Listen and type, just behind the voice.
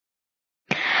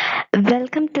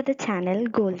Welcome to the channel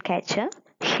Goal Catcher.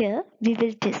 Here we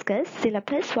will discuss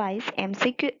syllabus-wise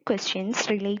MCQ questions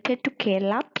related to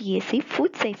Kerala PSC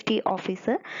Food Safety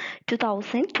Officer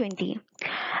 2020.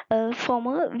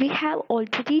 We have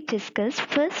already discussed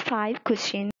first 5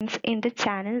 questions in the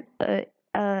channel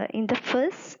in the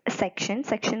first section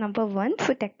number 1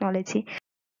 for technology.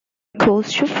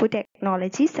 Close to food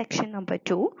technology section number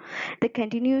 2. The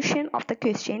continuation of the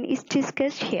question is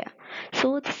discussed here.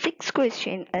 So the sixth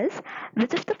question is,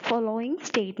 which of the following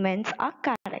statements are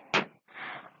correct?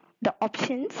 The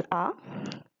options are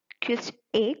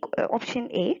option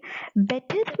A,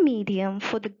 better the medium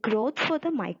for the growth for the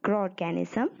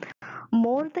microorganism,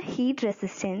 more the heat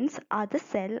resistance are the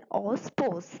cell or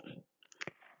spores.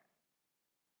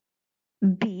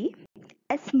 B,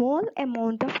 a small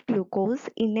amount of glucose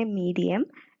in a medium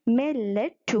may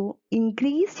lead to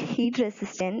increased heat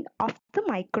resistance of the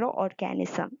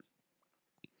microorganism.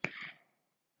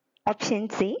 Option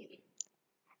C,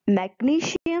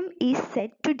 magnesium is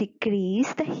said to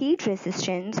decrease the heat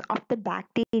resistance of the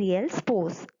bacterial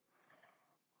spores.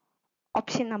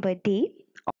 Option number D,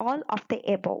 all of the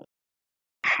above.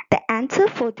 The answer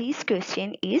for this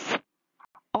question is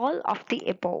all of the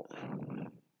above.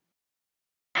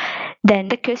 Then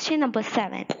the question number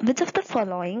 7, which of the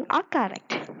following are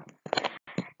correct?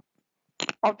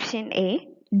 Option A,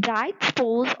 dried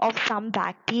spores of some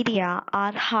bacteria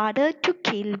are harder to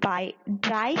kill by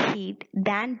dry heat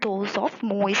than those of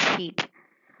moist heat.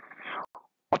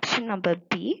 Option number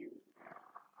B,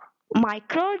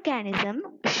 microorganisms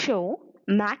show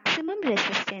maximum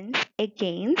resistance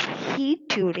against heat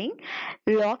during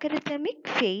logarithmic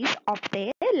phase of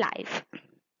their life.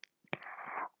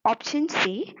 Option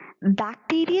C,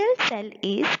 bacterial cell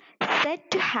is said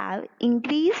to have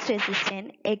increased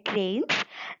resistance against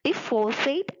if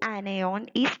phosphate anion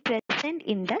is present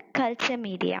in the culture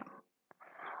media.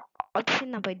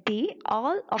 Option number D,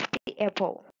 all of the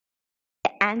above.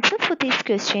 The answer for this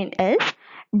question is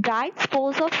dried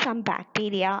spores of some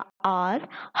bacteria are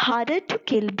harder to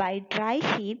kill by dry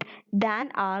heat than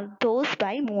are those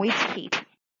by moist heat.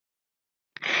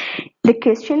 The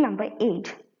question number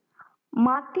 8.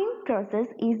 Martin process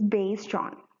is based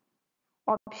on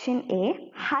option A,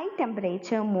 high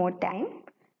temperature more time,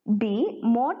 B,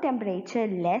 more temperature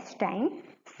less time,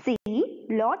 C,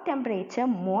 low temperature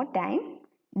more time,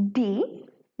 D,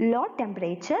 low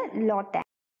temperature low time.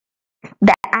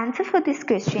 The answer for this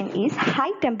question is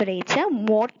high temperature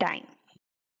more time.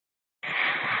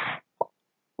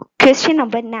 Question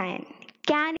number 9.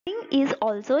 Canning is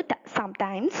also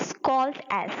sometimes called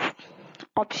as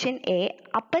option A,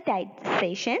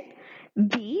 apodization,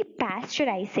 B,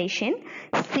 pasteurization,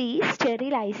 C,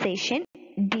 sterilization,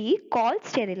 D, cold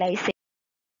sterilization.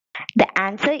 The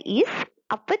answer is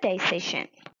apodization.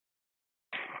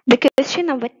 The question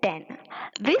number 10.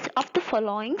 Which of the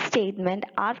following statements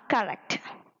are correct?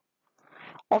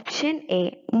 Option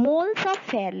A, moles are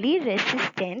fairly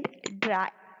resistant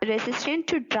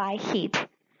to dry heat.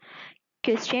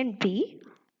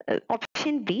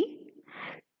 Option B,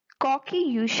 corky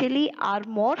usually are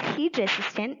more heat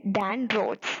resistant than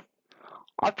rods.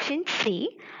 Option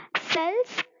C,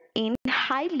 cells in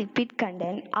high lipid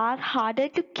content are harder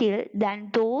to kill than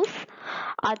those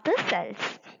other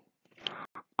cells.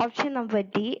 Option number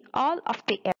D, all of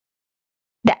the above.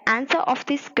 The answer of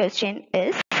this question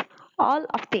is all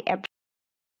of the above.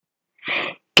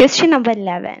 Question number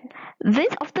 11.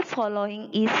 Which of the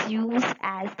following is used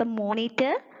as the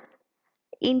monitor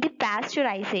in the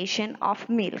pasteurization of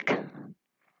milk?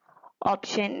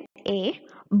 Option A,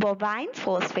 bovine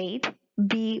phosphate,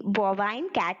 B, bovine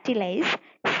catalase,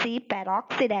 C,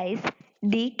 peroxidase,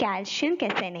 D, calcium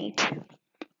caseinate.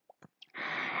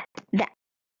 The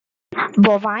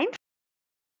bovine.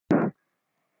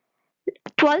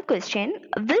 12th question.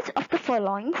 Which of the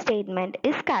following statement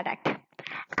is correct?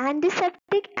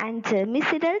 Antiseptic and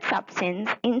germicidal substance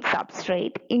in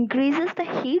substrate increases the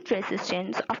heat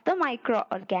resistance of the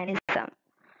microorganism.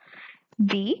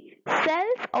 B,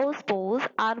 cells or spores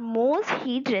are most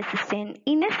heat resistant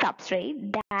in a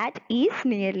substrate that is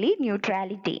nearly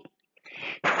neutrality.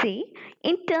 C,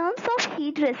 in terms of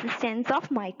heat resistance of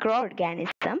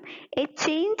microorganism, a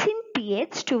change in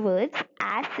pH towards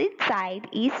acid side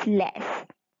is less.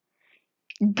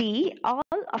 D, all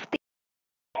of the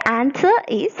answer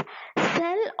is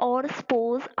cell or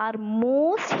spores are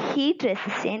most heat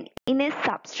resistant in a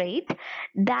substrate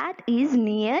that is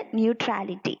near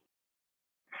neutrality.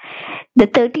 The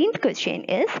 13th question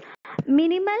is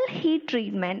minimal heat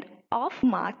treatment of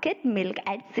market milk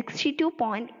at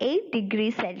 62.8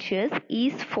 degrees Celsius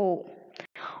is for.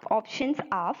 Options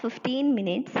are 15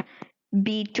 minutes,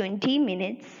 B 20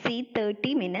 minutes, C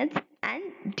 30 minutes,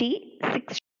 and D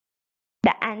 60.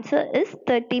 The answer is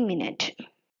 30 minutes.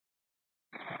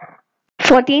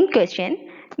 14th question.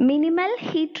 Minimal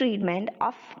heat treatment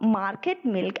of market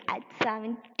milk at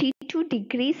 72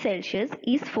 degrees Celsius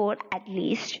is for at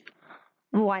least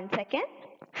 1 second,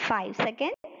 5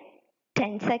 seconds,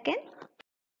 10 seconds.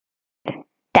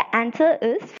 The answer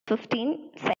is 15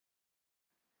 seconds.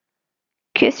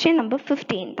 Question number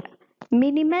 15.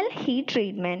 Minimal heat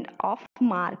treatment of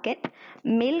market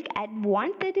milk at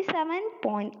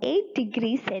 137.8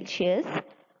 degrees Celsius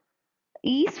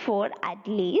is for at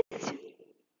least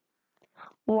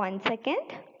 1 second,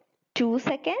 2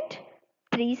 seconds,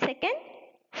 3 seconds,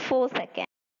 4 seconds.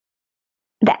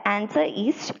 The answer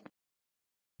is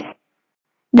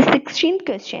the 16th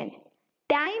question.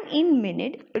 Time in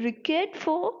minute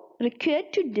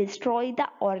required to destroy the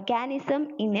organism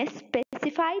in a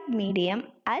specified medium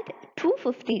at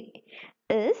 250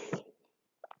 is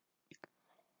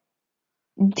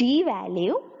D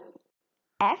value,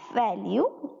 F value,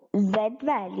 Z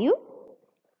value,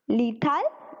 lethal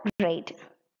rate.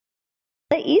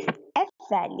 The is F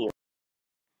value.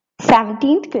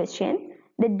 17th question.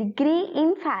 The degree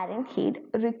in Fahrenheit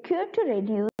required to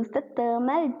reduce the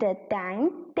thermal death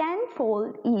time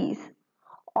tenfold is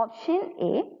option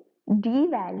A, D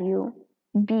value,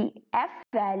 B, F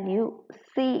value,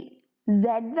 C, Z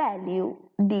value,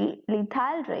 D,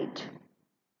 lethal rate.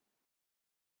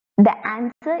 The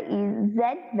answer is Z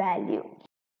value.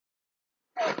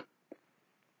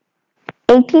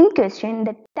 18th question.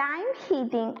 The time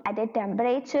heating at a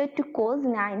temperature to cause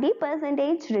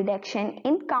 90% reduction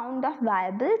in count of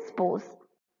viable spores.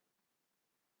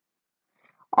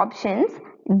 Options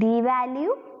D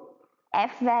value,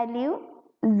 F value,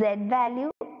 Z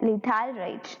value, lethal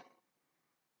rate.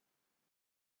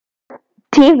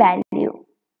 T value.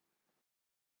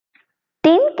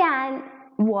 Tin can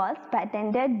was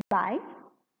patented by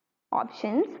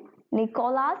options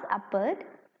Nicholas Appert,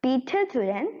 Peter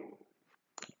Duran,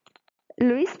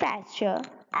 Louis Pasteur,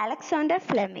 Alexander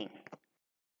Fleming.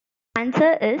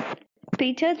 Answer is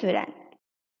Peter Duran.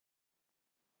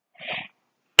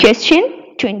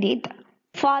 Question 20th.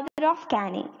 Father of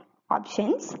canning.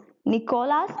 Options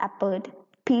Nicholas Appert,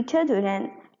 Peter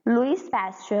Duran, Louis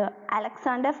Pasteur,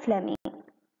 Alexander Fleming.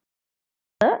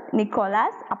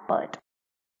 Nicholas Appert.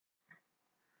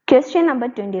 Question number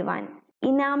 21.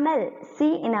 Enamel.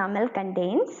 C enamel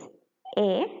contains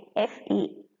A.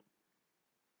 Fe,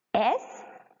 S,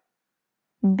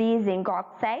 B zinc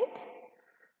oxide,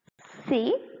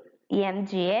 C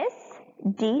MgS,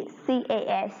 D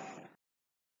CaS.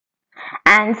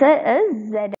 Answer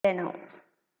is ZNO.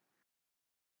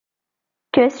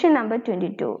 Question number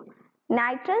 22.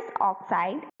 Nitrous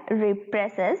oxide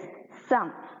represses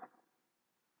some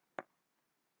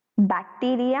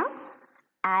bacteria,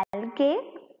 algae,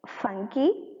 fungi,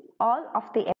 all of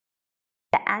the above.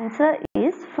 The answer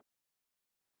is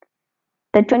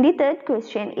the 23rd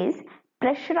question is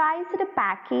pressurized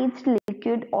packaged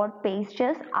liquid or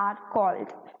pastes are called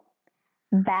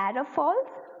aerosols,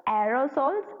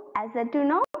 aerosols,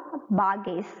 acetone,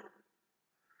 bagasse.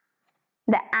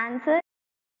 The answer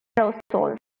is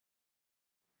aerosols.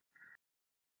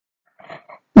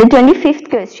 The 25th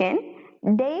question.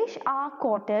 Dash are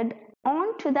coated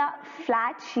onto the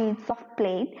flat sheets of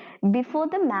plate before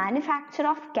the manufacture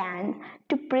of cans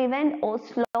to prevent or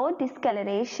slow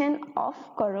discoloration of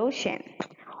corrosion.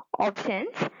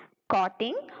 Options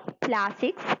coating,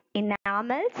 plastics,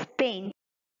 enamels, paint.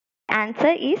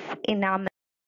 Answer is enamel.